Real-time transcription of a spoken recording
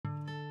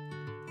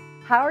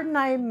Howard and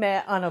I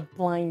met on a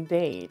blind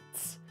date.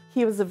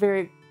 He was a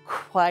very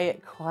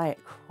quiet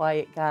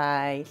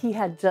guy. He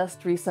had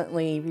just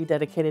recently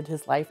rededicated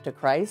his life to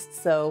Christ,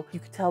 so you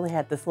could tell they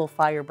had this little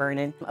fire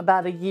burning.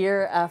 About a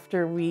year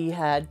after we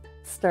had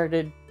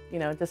started,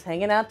 just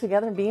hanging out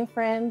together and being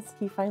friends,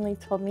 he finally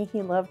told me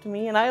he loved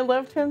me and I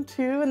loved him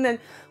too, and then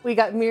we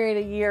got married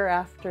a year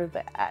after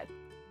that.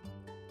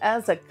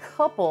 As a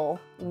couple,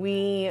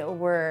 we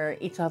were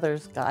each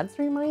other's God's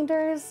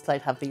reminders.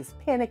 I'd have these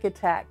panic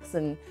attacks,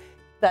 and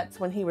that's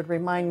when he would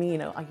remind me,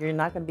 you're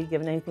not going to be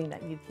given anything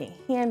that you can't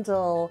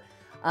handle.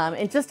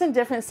 And just in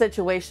different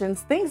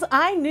situations, things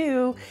I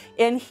knew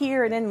in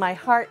here and in my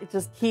heart,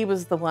 he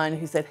was the one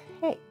who said,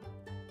 hey,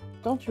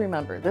 don't you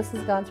remember, this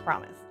is God's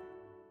promise.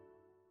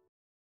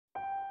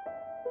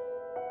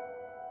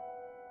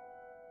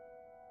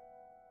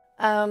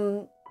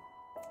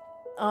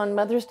 On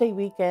Mother's Day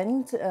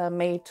weekend,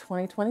 May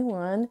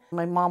 2021,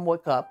 my mom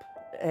woke up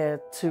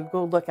to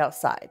go look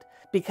outside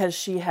because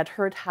she had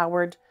heard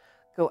Howard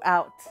go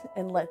out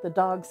and let the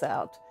dogs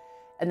out.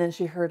 And then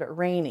she heard it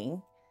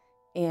raining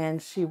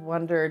and she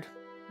wondered,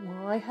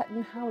 why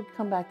hadn't Howard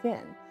come back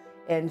in?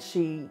 And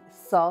she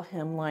saw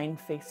him lying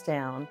face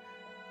down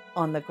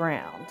on the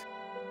ground.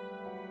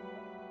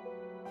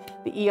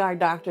 The ER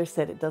doctor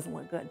said it doesn't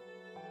look good.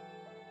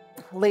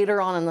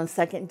 Later on the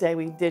second day,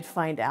 we did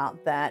find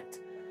out that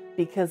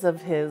because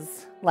of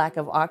his lack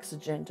of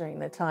oxygen during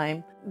the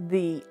time,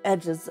 the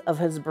edges of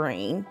his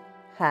brain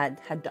had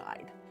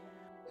died.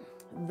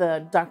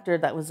 The doctor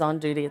that was on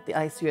duty at the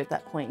ICU at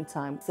that point in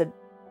time said,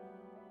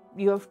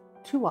 you have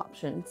two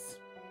options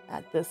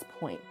at this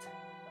point.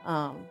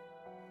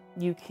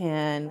 You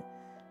can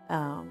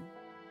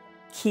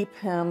keep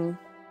him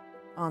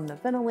on the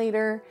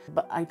ventilator,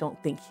 but I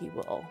don't think he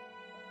will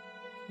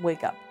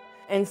wake up.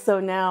 And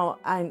so now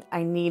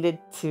I needed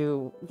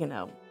to,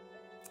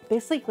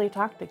 basically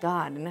talk to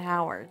God and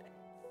Howard.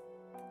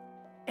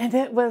 And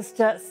it was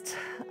just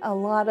a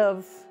lot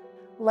of,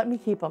 let me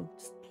keep him.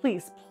 Just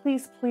please,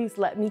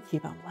 let me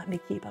keep him. Let me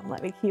keep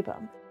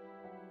him.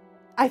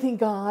 I think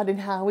God and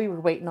Howie were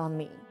waiting on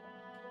me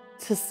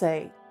to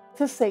say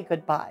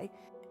goodbye.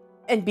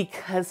 And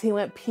because he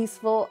went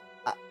peaceful,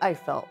 I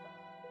felt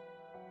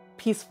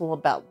peaceful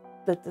about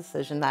the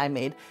decision that I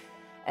made.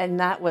 And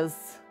that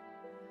was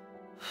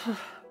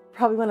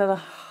probably one of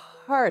the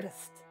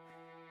hardest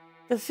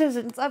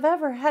decisions I've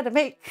ever had to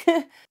make.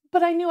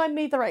 But I knew I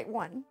made the right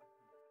one.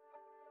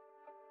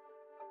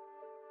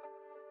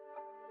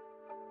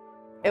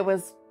 It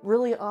was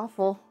really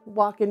awful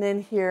walking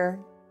in here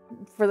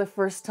for the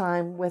first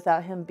time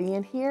without him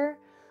being here.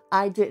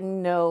 I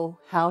didn't know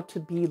how to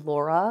be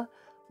Laura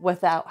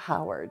without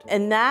Howard.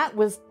 And that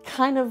was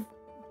kind of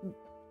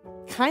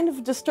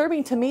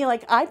disturbing to me.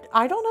 Like, I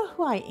don't know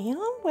who I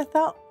am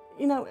without,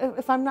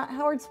 if I'm not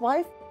Howard's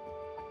wife.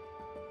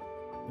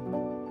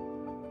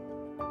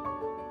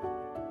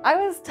 I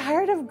was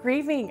tired of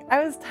grieving.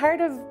 I was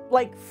tired of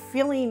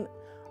feeling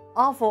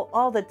awful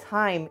all the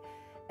time.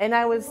 And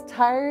I was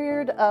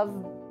tired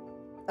of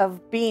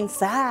being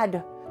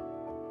sad.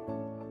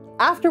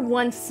 After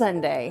one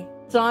Sunday,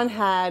 John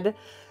had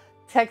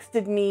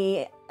texted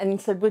me and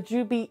said, would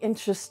you be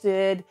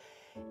interested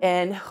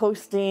in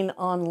hosting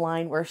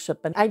online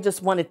worship? And I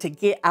just wanted to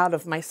get out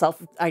of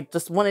myself. I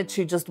just wanted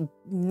to just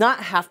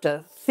not have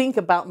to think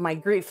about my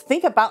grief,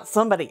 think about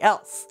somebody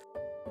else.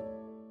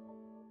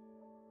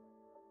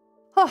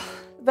 Oh,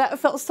 that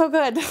felt so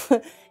good.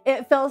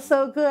 It felt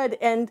so good.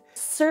 And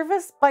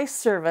service by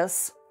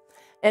service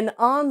and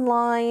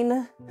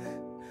online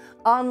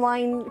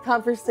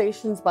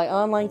conversations by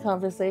online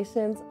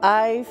conversations,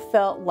 I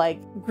felt like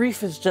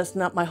grief is just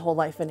not my whole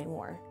life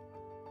anymore.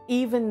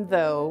 Even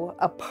though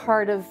a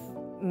part of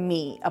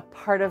me, a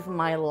part of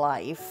my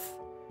life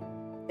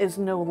is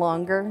no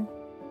longer,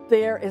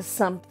 there is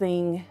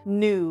something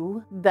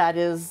new that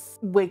is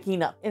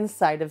waking up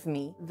inside of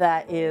me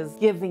that is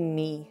giving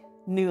me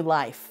new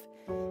life.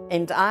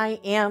 And I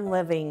am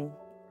living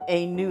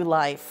a new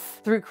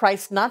life through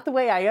Christ, not the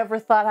way I ever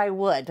thought I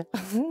would,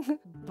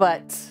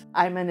 but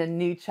I'm in a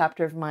new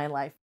chapter of my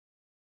life.